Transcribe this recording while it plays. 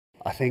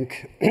I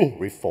think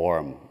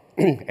reform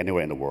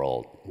anywhere in the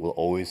world will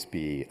always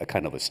be a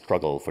kind of a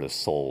struggle for the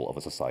soul of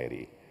a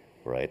society,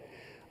 right?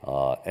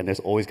 And there's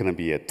always going to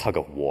be a tug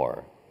of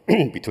war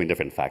between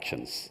different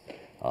factions.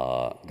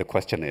 The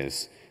question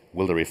is,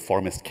 will the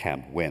reformist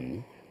camp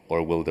win,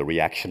 or will the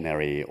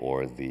reactionary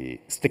or the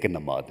stick in the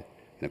mud,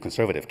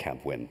 conservative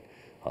camp win?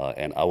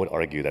 And I would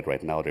argue that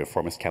right now the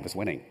reformist camp is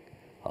winning.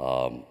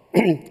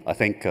 I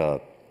think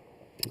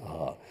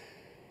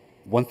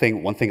one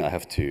thing I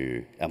have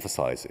to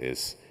emphasize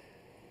is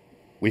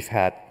we've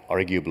had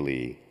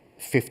arguably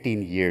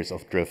 15 years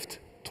of drift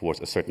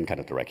towards a certain kind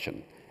of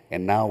direction.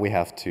 And now we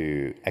have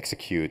to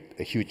execute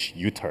a huge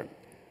U-turn,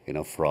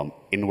 from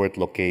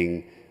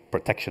inward-looking,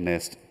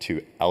 protectionist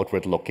to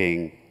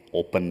outward-looking,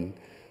 open,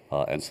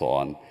 and so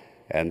on.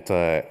 And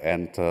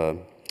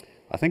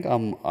I think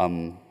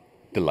I'm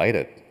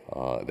delighted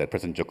that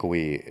President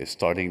Jokowi is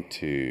starting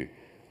to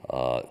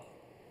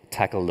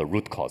tackle the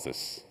root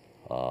causes.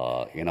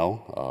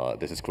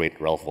 There's this great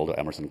Ralph Waldo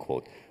Emerson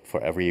quote: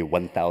 "For every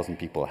 1,000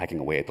 people hacking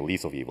away at the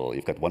least of evil,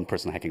 you've got one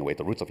person hacking away at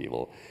the roots of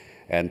evil."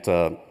 And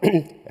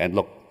and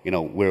look,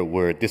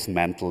 we're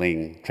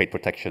dismantling trade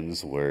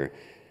protections. We're,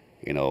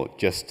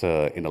 just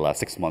in the last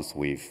 6 months,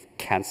 we've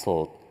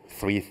canceled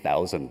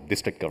 3,000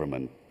 district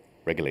government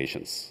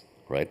regulations,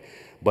 right?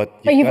 But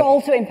you've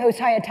also imposed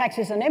higher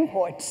taxes on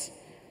imports.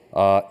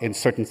 In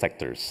certain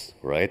sectors,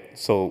 right?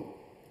 So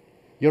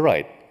you're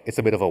right. It's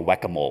a bit of a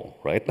whack-a-mole,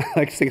 right?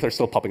 Like things are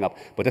still popping up,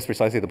 but that's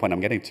precisely the point I'm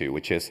getting to,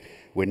 which is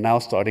we're now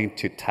starting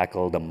to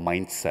tackle the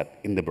mindset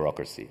in the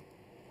bureaucracy,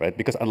 right?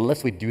 Because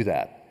unless we do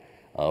that,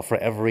 for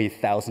every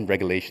 1,000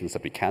 regulations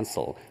that we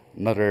cancel,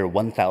 another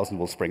 1,000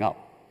 will spring up.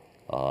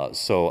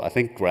 So I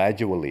think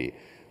gradually,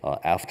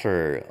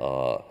 after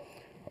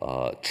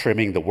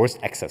trimming the worst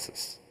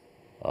excesses,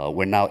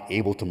 we're now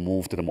able to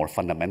move to the more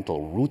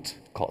fundamental root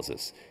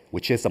causes,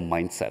 which is a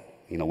mindset,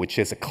 which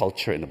is a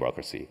culture in the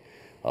bureaucracy.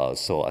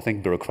 So I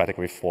think bureaucratic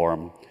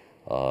reform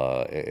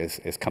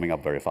is coming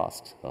up very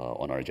fast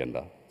on our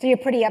agenda. So you're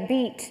pretty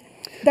upbeat.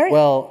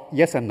 Well,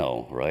 yes and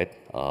no, right?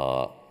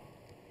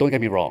 Don't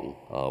get me wrong.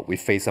 We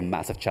face a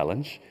massive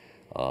challenge.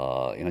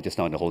 Just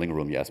now in the holding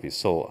room, you asked me,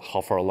 so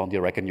how far along do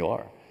you reckon you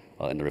are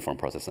in the reform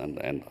process?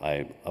 And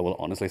I will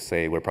honestly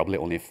say we're probably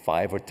only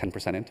 5 or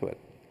 10% into it.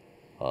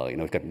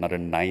 We've got another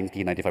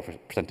 90,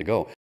 95% to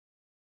go.